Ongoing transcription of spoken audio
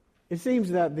It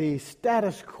seems that the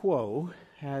status quo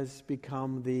has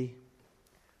become the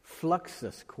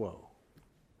fluxus quo.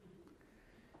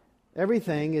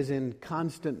 Everything is in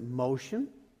constant motion,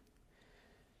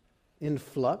 in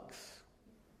flux.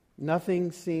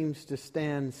 Nothing seems to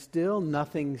stand still.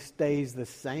 Nothing stays the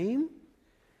same.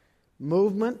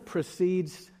 Movement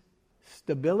precedes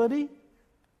stability.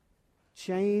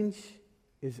 Change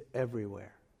is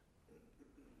everywhere.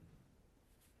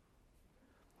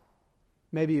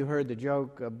 Maybe you heard the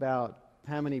joke about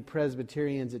how many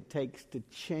Presbyterians it takes to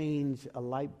change a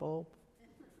light bulb.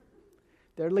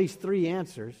 There are at least 3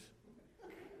 answers.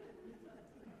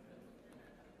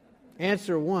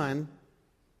 Answer 1,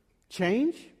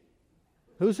 change?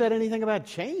 Who said anything about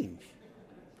change?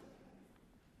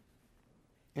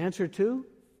 Answer 2,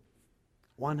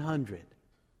 100.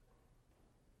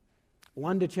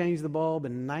 1 to change the bulb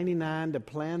and 99 to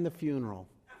plan the funeral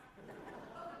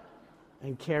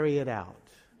and carry it out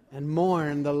and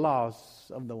mourn the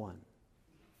loss of the one.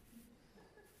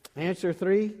 Answer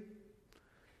 3,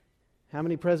 how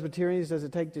many Presbyterians does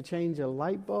it take to change a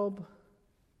light bulb?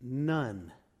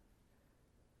 None.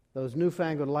 Those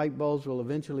newfangled light bulbs will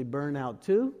eventually burn out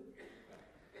too.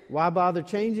 Why bother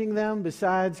changing them?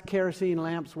 Besides, kerosene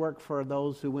lamps work for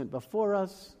those who went before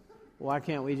us. Why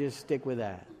can't we just stick with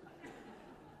that?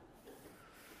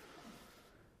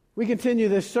 We continue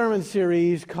this sermon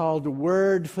series called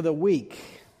Word for the Week.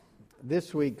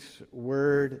 This week's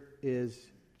word is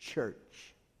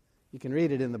church. You can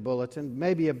read it in the bulletin.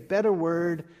 Maybe a better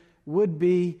word would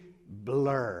be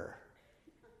blur.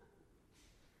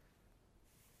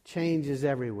 Change is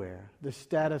everywhere. The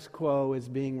status quo is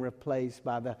being replaced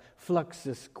by the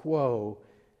fluxus quo,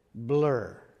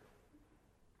 blur.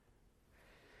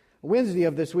 Wednesday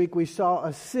of this week, we saw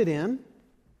a sit-in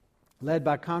led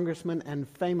by Congressman and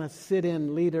famous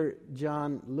sit-in leader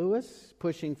John Lewis,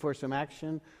 pushing for some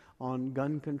action on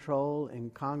gun control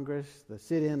in Congress. The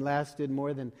sit-in lasted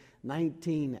more than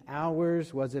 19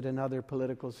 hours. Was it another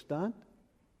political stunt?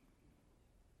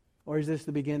 Or is this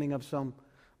the beginning of some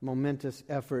momentous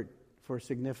effort for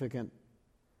significant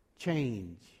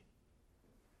change?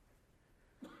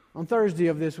 On Thursday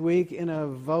of this week, in a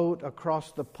vote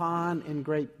across the pond in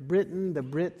Great Britain, the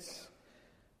Brits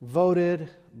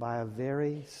voted by a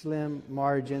very slim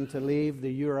margin to leave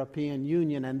the European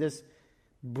Union. And this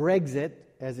Brexit,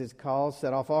 as it's called,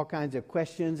 set off all kinds of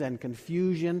questions and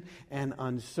confusion and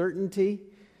uncertainty.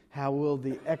 How will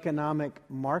the economic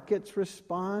markets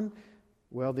respond?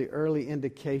 Well, the early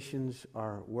indications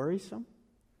are worrisome.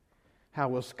 How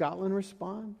will Scotland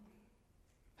respond?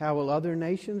 How will other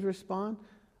nations respond?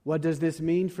 What does this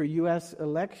mean for U.S.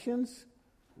 elections?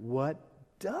 What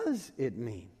does it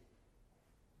mean?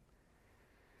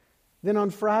 Then on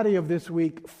Friday of this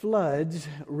week, floods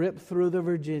ripped through the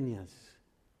Virginias.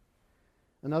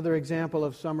 Another example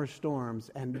of summer storms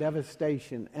and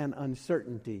devastation and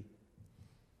uncertainty.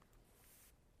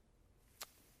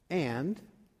 And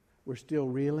we're still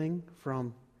reeling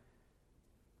from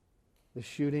the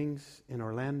shootings in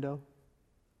Orlando.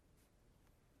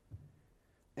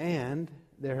 And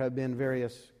there have been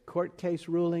various court case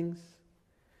rulings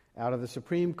out of the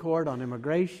Supreme Court on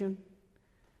immigration,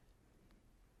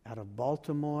 out of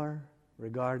Baltimore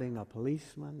regarding a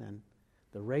policeman and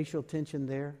the racial tension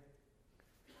there.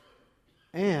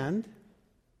 And,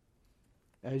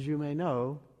 as you may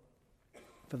know,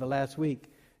 for the last week,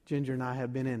 Ginger and I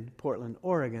have been in Portland,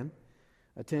 Oregon,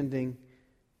 attending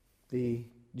the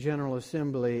General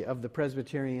Assembly of the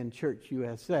Presbyterian Church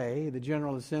USA. The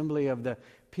General Assembly of the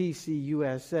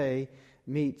PCUSA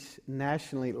meets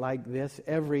nationally like this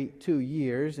every 2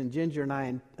 years, and Ginger and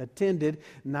I attended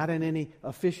not in any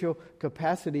official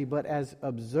capacity but as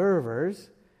observers,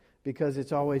 because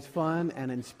it's always fun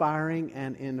and inspiring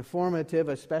and informative,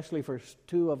 especially for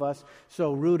 2 of us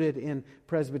so rooted in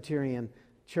Presbyterian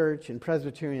church and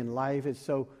Presbyterian life. It's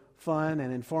so fun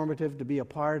and informative to be a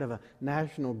part of a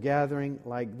national gathering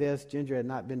like this. Ginger had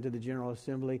not been to the General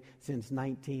Assembly since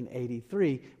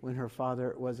 1983, when her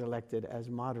father was elected as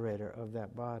moderator of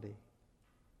that body.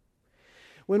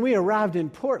 When we arrived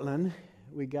in Portland,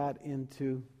 we got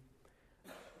into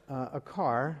a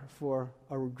car for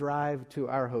a drive to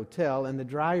our hotel, and the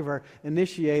driver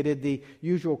initiated the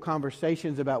usual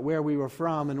conversations about where we were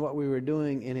from and what we were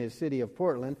doing in his city of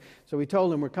Portland. So we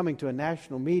told him we're coming to a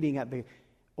national meeting at the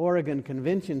Oregon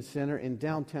Convention Center in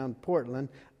downtown Portland,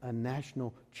 a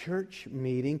national church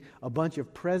meeting, a bunch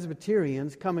of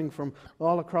Presbyterians coming from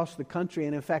all across the country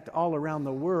and in fact all around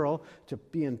the world to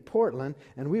be in Portland,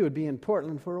 and we would be in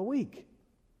Portland for a week.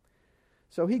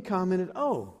 So he commented,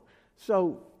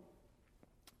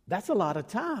 that's a lot of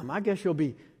time. I guess you'll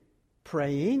be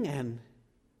praying and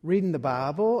reading the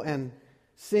Bible and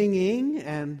singing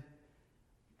and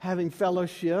having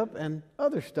fellowship and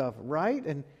other stuff, right?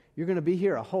 And you're going to be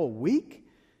here a whole week?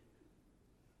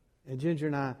 And Ginger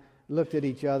and I looked at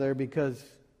each other because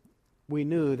we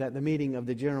knew that the meeting of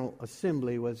the General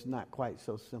Assembly was not quite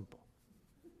so simple.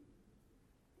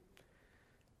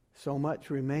 So much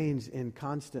remains in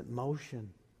constant motion.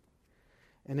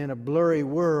 And in a blurry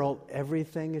world,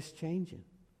 everything is changing.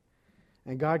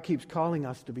 And God keeps calling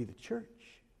us to be the church.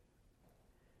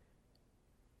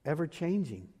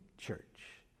 Ever-changing church.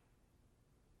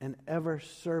 An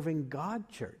ever-serving God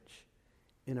church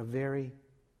in a very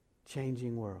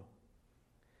changing world.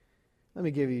 Let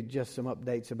me give you just some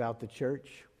updates about the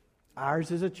church.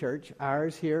 Ours is a church.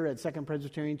 Ours here at Second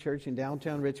Presbyterian Church in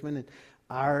downtown Richmond. And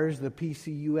ours, the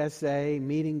PCUSA,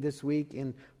 meeting this week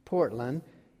in Portland.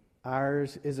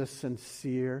 Ours is a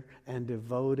sincere and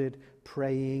devoted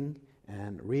praying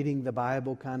and reading the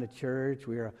Bible kind of church.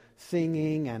 We are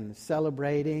singing and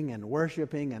celebrating and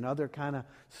worshiping and other kind of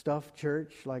stuff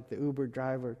church like the Uber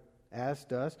driver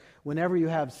asked us. Whenever you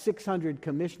have 600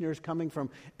 commissioners coming from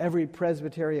every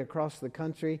presbytery across the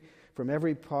country, from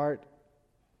every part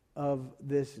of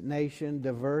this nation,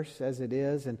 diverse as it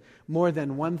is, and more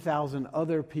than 1,000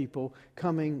 other people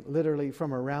coming literally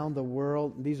from around the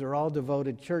world. These are all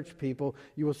devoted church people.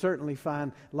 You will certainly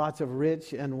find lots of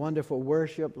rich and wonderful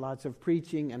worship, lots of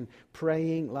preaching and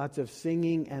praying, lots of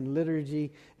singing and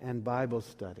liturgy and Bible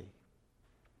study.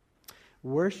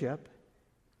 Worship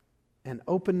and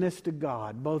openness to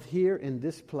God, both here in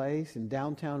this place in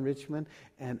downtown Richmond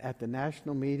and at the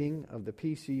national meeting of the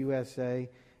PCUSA.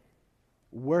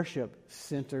 Worship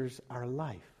centers our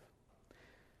life.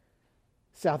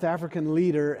 South African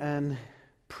leader and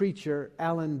preacher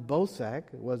Alan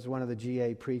Bosak was one of the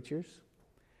GA preachers.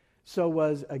 So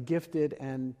was a gifted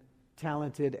and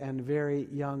talented and very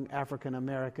young African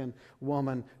American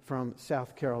woman from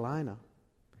South Carolina.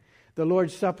 The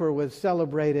Lord's Supper was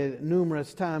celebrated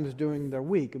numerous times during the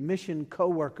week. Mission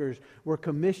co-workers were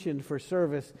commissioned for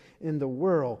service in the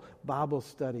world. Bible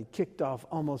study kicked off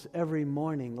almost every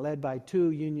morning, led by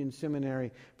 2 Union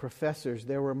Seminary professors.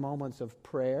 There were moments of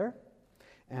prayer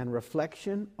and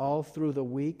reflection all through the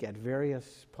week at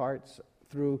various parts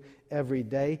through every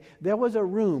day. There was a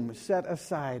room set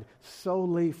aside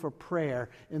solely for prayer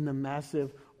in the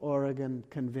massive Oregon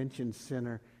Convention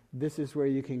Center. This is where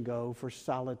you can go for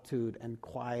solitude and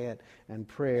quiet and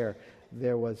prayer.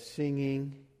 There was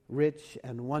singing, rich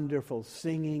and wonderful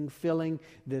singing, filling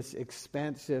this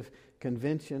expansive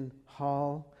convention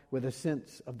hall with a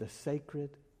sense of the sacred.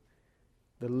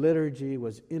 The liturgy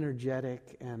was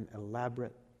energetic and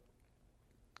elaborate.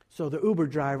 So the Uber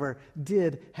driver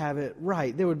did have it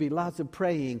right. There would be lots of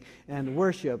praying and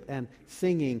worship and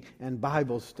singing and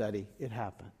Bible study. It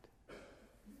happened.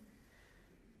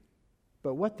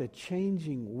 But what the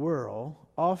changing world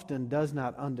often does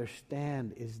not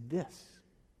understand is this.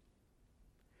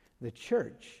 The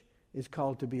church is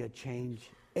called to be a change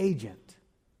agent.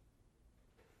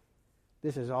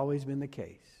 This has always been the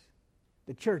case.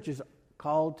 The church is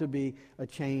called to be a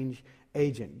change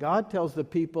agent. God tells the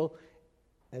people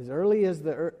as early as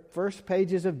the first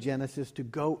pages of Genesis to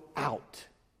go out.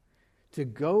 To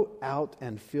go out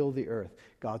and fill the earth.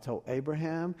 God told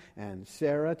Abraham and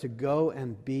Sarah to go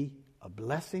and be a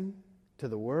blessing to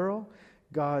the world.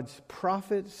 God's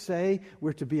prophets say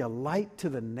we're to be a light to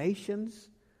the nations.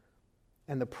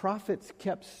 And the prophets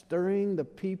kept stirring the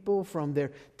people from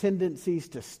their tendencies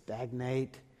to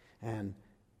stagnate and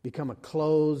become a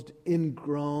closed,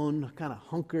 ingrown, kind of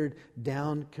hunkered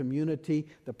down community.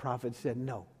 The prophets said,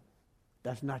 no,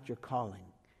 that's not your calling.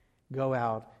 Go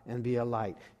out and be a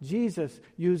light. Jesus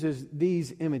uses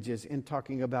these images in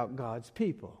talking about God's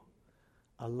people.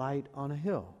 A light on a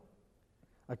hill.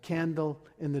 A candle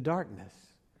in the darkness.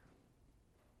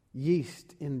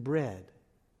 Yeast in bread.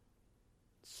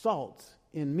 Salt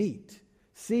in meat.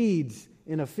 Seeds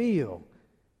in a field.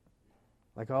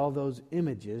 Like all those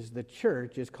images, the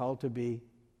church is called to be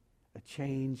a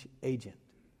change agent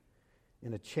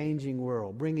in a changing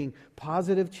world, bringing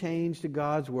positive change to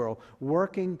God's world,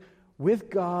 working with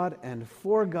God and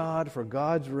for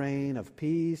God's reign of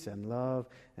peace and love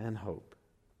and hope.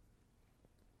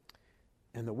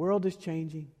 And the world is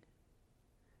changing,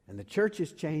 and the church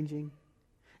is changing,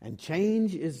 and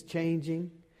change is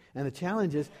changing. And the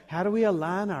challenge is, how do we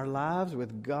align our lives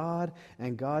with God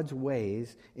and God's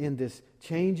ways in this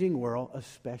changing world,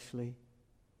 especially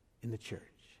in the church?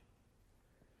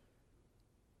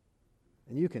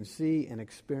 And you can see and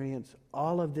experience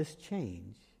all of this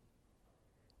change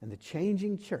in the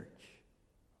changing church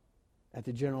at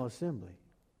the General Assembly.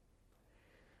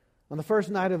 On the first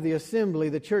night of the assembly,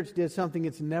 the church did something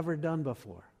it's never done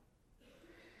before.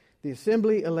 The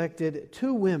assembly elected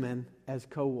 2 women as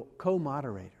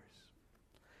co-moderators.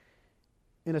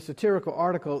 In a satirical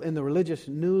article in the Religious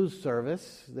News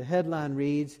Service, the headline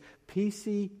reads,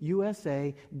 "PC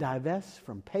divests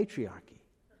from patriarchy."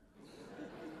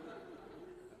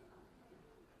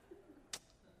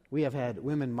 We have had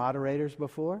women moderators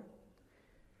before.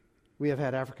 We have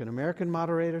had African American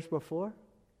moderators before.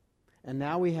 And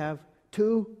now we have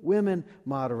 2 women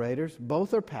moderators.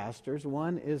 Both are pastors.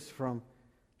 One is from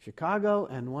Chicago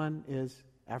and one is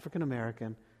African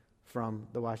American from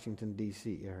the Washington,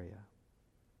 D.C. area.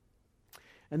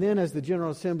 And then as the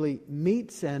General Assembly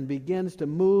meets and begins to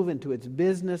move into its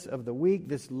business of the week,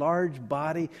 this large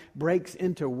body breaks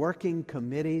into working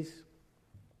committees.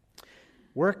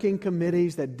 Working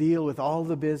committees that deal with all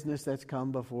the business that's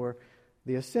come before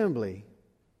the assembly.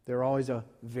 There are always a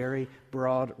very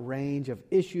broad range of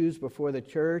issues before the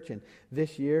church, and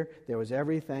this year there was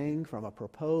everything from a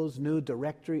proposed new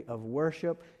directory of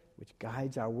worship, which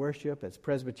guides our worship as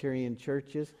Presbyterian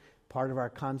churches, part of our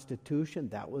Constitution.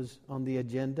 That was on the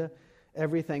agenda.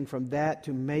 Everything from that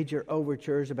to major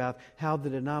overtures about how the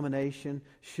denomination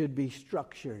should be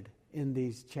structured in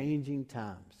these changing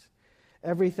times.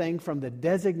 Everything from the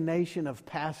designation of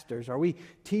pastors. Are we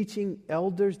teaching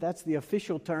elders? That's the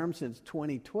official term since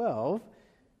 2012.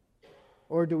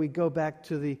 Or do we go back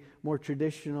to the more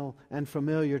traditional and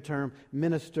familiar term,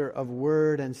 minister of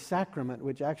word and sacrament,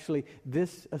 which actually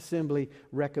this assembly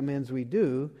recommends we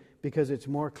do because it's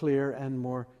more clear and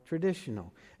more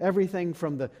traditional. Everything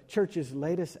from the church's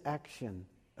latest action,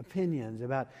 opinions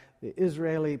about the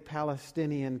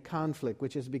Israeli-Palestinian conflict,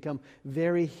 which has become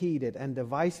very heated and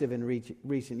divisive in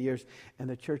recent years, and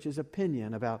the church's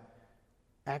opinion about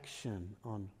action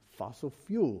on fossil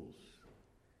fuels,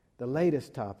 the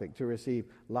latest topic to receive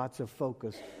lots of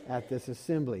focus at this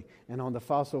assembly. And on the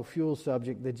fossil fuel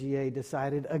subject, the GA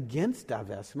decided against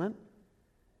divestment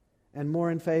and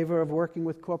more in favor of working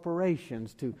with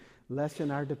corporations to lessen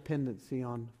our dependency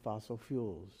on fossil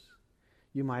fuels.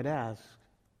 You might ask,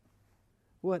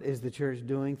 what is the church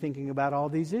doing thinking about all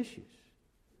these issues?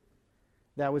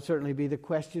 That would certainly be the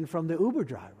question from the Uber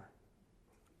driver.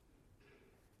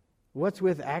 What's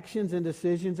with actions and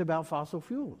decisions about fossil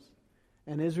fuels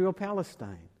and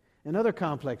Israel-Palestine and other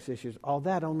complex issues? All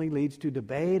that only leads to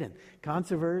debate and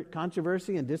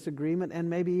controversy and disagreement and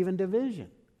maybe even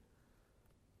division.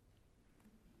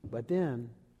 But then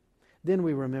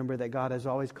we remember that God has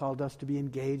always called us to be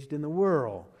engaged in the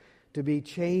world, to be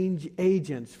change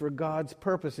agents for God's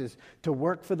purposes, to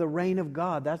work for the reign of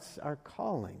God. That's our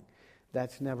calling.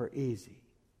 That's never easy.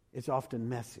 It's often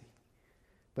messy.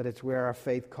 But it's where our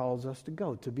faith calls us to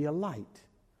go, to be a light,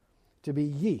 to be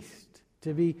yeast,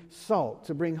 to be salt,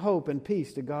 to bring hope and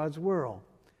peace to God's world.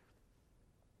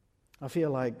 I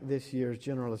feel like this year's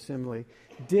General Assembly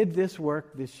did this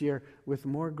work this year with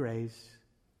more grace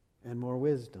and more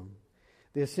wisdom.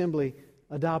 The Assembly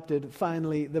adopted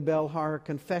finally the Bell-Har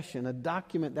Confession, a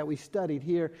document that we studied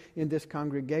here in this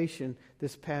congregation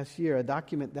this past year, a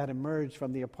document that emerged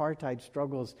from the apartheid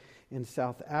struggles in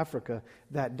South Africa.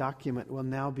 That document will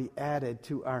now be added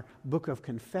to our book of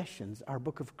confessions, our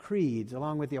book of creeds,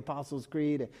 along with the Apostles'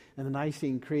 Creed and the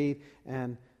Nicene Creed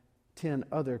and 10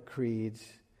 other creeds.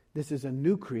 This is a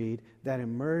new creed that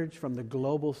emerged from the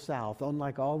global South,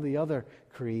 unlike all the other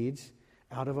creeds,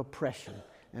 out of oppression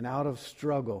and out of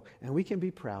struggle. And we can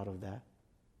be proud of that.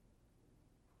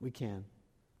 We can.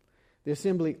 The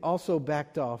Assembly also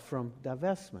backed off from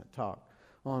divestment talk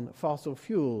on fossil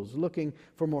fuels, looking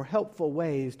for more helpful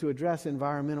ways to address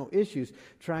environmental issues,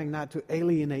 trying not to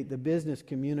alienate the business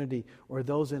community or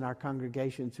those in our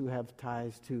congregations who have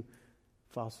ties to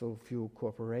fossil fuel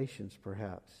corporations,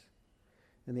 perhaps.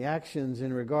 And the actions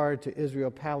in regard to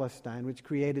Israel-Palestine, which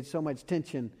created so much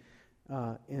tension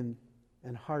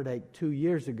and heartache 2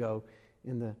 years ago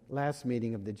in the last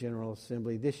meeting of the General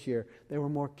Assembly. This year, they were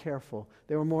more careful.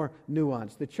 They were more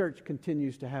nuanced. The church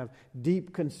continues to have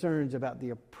deep concerns about the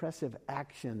oppressive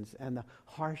actions and the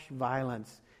harsh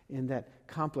violence in that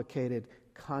complicated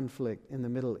conflict in the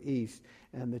Middle East.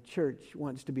 And the church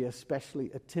wants to be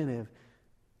especially attentive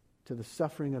to the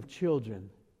suffering of children,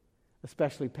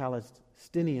 especially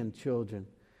Palestinian children.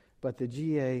 But the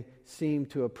GA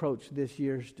seemed to approach this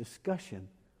year's discussion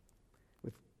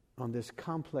on this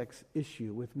complex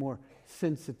issue with more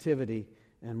sensitivity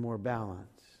and more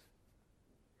balance.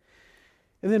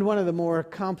 And then one of the more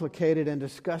complicated and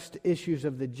discussed issues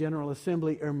of the General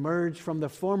Assembly emerged from the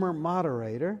former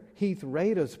moderator, Heath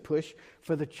Rada's push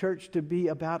for the church to be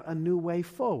about a new way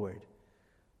forward.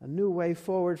 A new way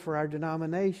forward for our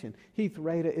denomination. Heath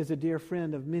Rada is a dear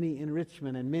friend of many in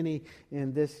Richmond and many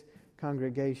in this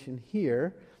congregation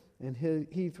here. And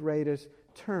Heath Rada's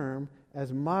term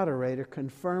as moderator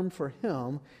confirmed for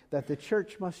him that the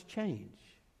church must change.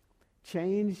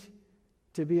 Change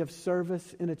to be of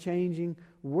service in a changing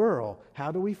world.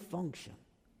 How do we function?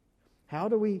 How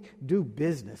do we do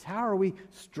business? How are we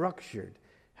structured?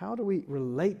 How do we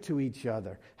relate to each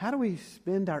other? How do we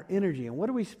spend our energy? And what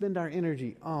do we spend our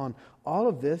energy on? All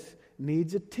of this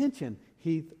needs attention.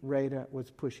 Heath Rada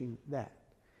was pushing that.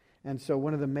 And so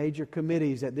one of the major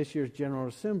committees at this year's General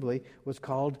Assembly was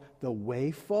called the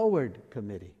Way Forward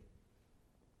Committee.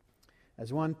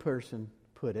 As one person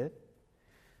put it,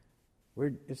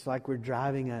 it's like we're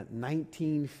driving a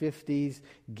 1950s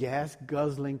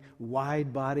gas-guzzling,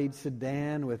 wide-bodied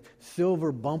sedan with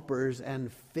silver bumpers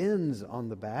and fins on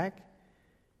the back.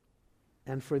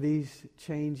 And for these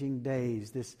changing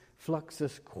days, this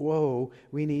fluxus quo,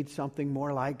 we need something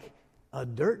more like a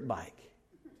dirt bike.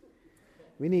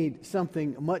 We need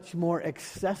something much more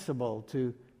accessible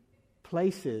to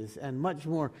places and much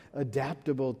more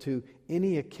adaptable to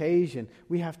any occasion.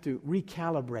 We have to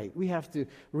recalibrate. We have to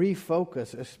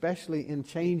refocus, especially in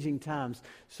changing times.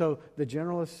 So the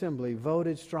General Assembly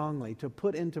voted strongly to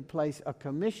put into place a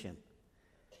commission.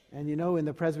 And you know, in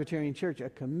the Presbyterian Church, a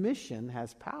commission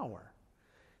has power.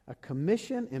 A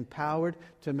commission empowered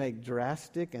to make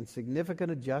drastic and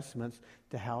significant adjustments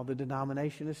to how the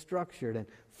denomination is structured and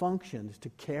functions to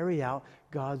carry out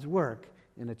God's work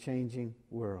in a changing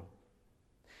world.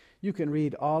 You can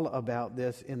read all about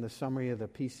this in the summary of the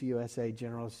PCUSA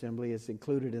General Assembly. It's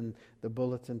included in the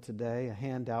bulletin today, a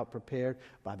handout prepared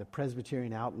by the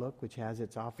Presbyterian Outlook, which has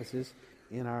its offices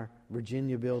in our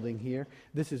Virginia building here.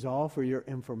 This is all for your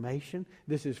information.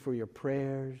 This is for your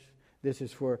prayers. This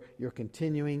is for your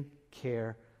continuing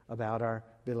care about our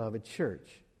beloved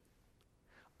church.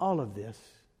 All of this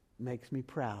makes me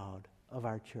proud of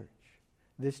our church,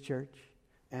 this church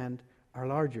and our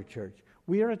larger church.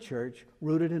 We are a church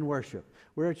rooted in worship.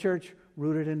 We're a church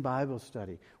rooted in Bible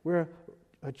study. We're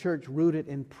a church rooted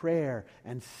in prayer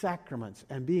and sacraments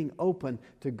and being open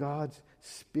to God's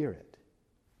Spirit.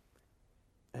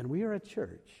 And we are a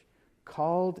church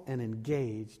called and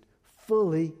engaged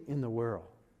fully in the world.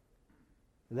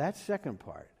 That second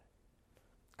part,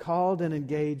 called and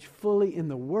engaged fully in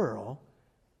the world,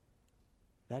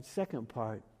 that second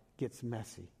part gets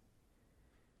messy,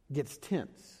 gets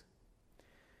tense.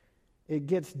 It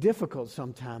gets difficult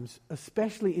sometimes,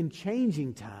 especially in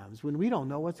changing times when we don't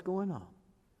know what's going on.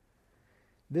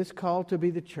 This call to be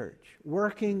the church,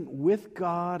 working with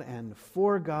God and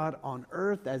for God on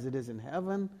earth as it is in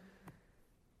heaven,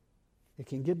 it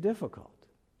can get difficult.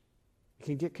 It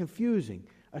can get confusing,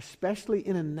 especially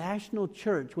in a national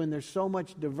church when there's so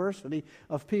much diversity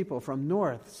of people from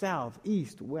north, south,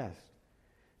 east, west.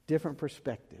 Different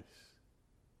perspectives,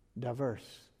 diverse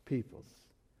peoples.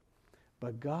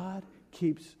 But God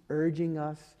keeps urging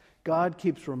us. God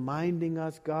keeps reminding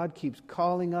us. God keeps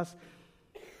calling us.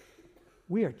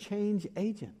 We are change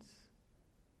agents.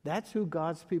 That's who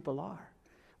God's people are.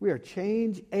 We are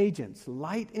change agents,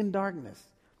 light in darkness,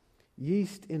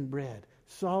 yeast in bread,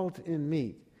 salt in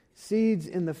meat, seeds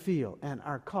in the field. And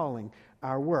our calling,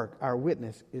 our work, our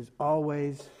witness is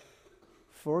always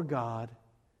for God,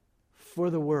 for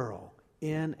the world,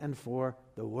 in and for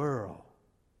the world.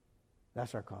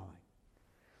 That's our calling.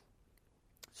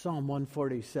 Psalm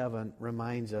 147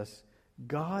 reminds us,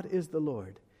 God is the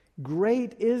Lord.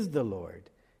 Great is the Lord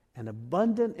and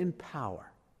abundant in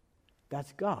power.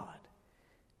 That's God.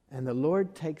 And the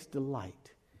Lord takes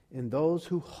delight in those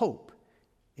who hope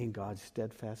in God's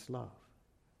steadfast love.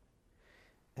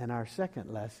 And our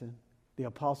second lesson, the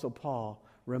Apostle Paul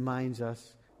reminds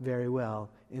us very well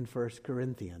in 1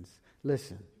 Corinthians.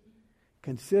 Listen,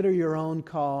 consider your own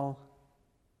call,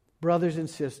 brothers and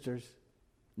sisters.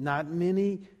 Not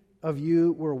many of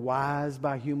you were wise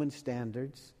by human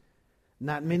standards.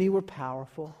 Not many were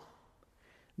powerful.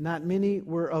 Not many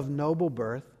were of noble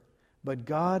birth. But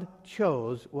God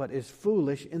chose what is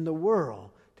foolish in the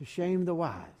world to shame the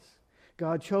wise.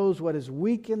 God chose what is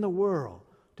weak in the world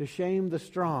to shame the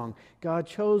strong. God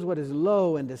chose what is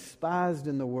low and despised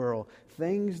in the world,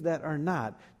 things that are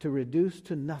not, to reduce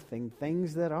to nothing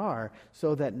things that are,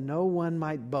 so that no one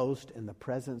might boast in the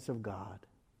presence of God.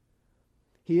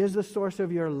 He is the source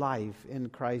of your life in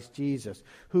Christ Jesus,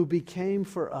 who became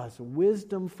for us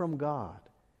wisdom from God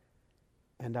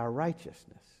and our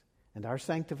righteousness and our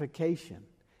sanctification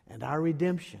and our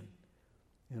redemption,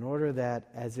 in order that,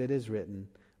 as it is written,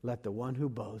 let the one who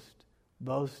boasts,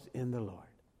 boast in the Lord.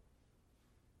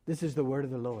 This is the word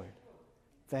of the Lord.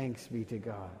 Thanks be to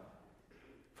God.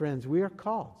 Friends, we are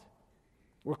called.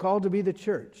 We're called to be the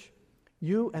church,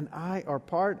 You and I are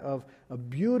part of a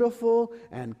beautiful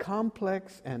and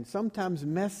complex and sometimes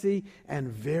messy and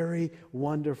very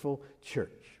wonderful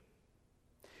church.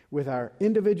 With our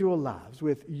individual lives,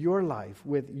 with your life,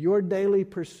 with your daily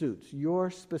pursuits, your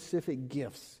specific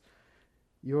gifts,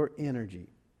 your energy,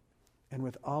 and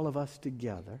with all of us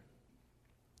together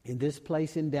in this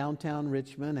place in downtown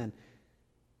Richmond and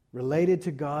related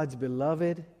to God's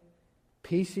beloved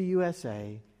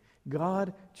PCUSA,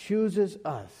 God chooses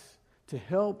us to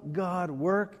help God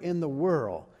work in the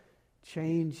world,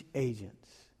 change agents,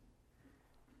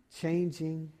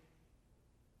 changing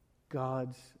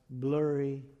God's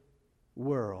blurry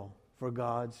world for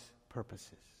God's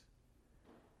purposes.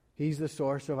 He's the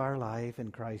source of our life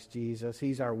in Christ Jesus.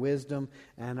 He's our wisdom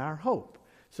and our hope.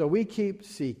 So we keep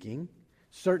seeking,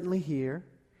 certainly here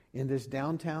in this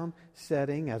downtown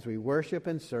setting as we worship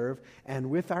and serve, and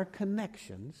with our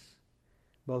connections,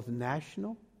 both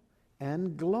national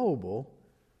and global,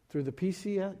 through the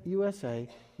PCUSA,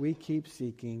 we keep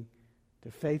seeking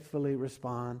to faithfully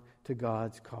respond to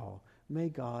God's call. May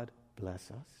God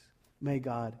bless us. May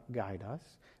God guide us.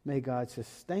 May God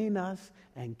sustain us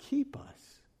and keep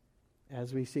us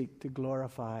as we seek to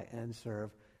glorify and serve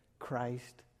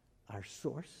Christ, our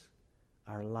source,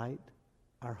 our light,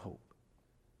 our hope.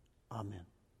 Amen.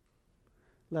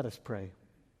 Let us pray.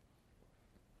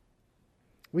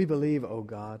 We believe, O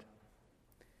God.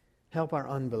 Help our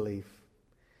unbelief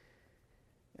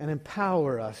and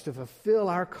empower us to fulfill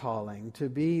our calling to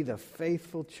be the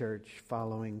faithful church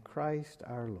following Christ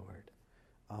our Lord.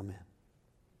 Amen.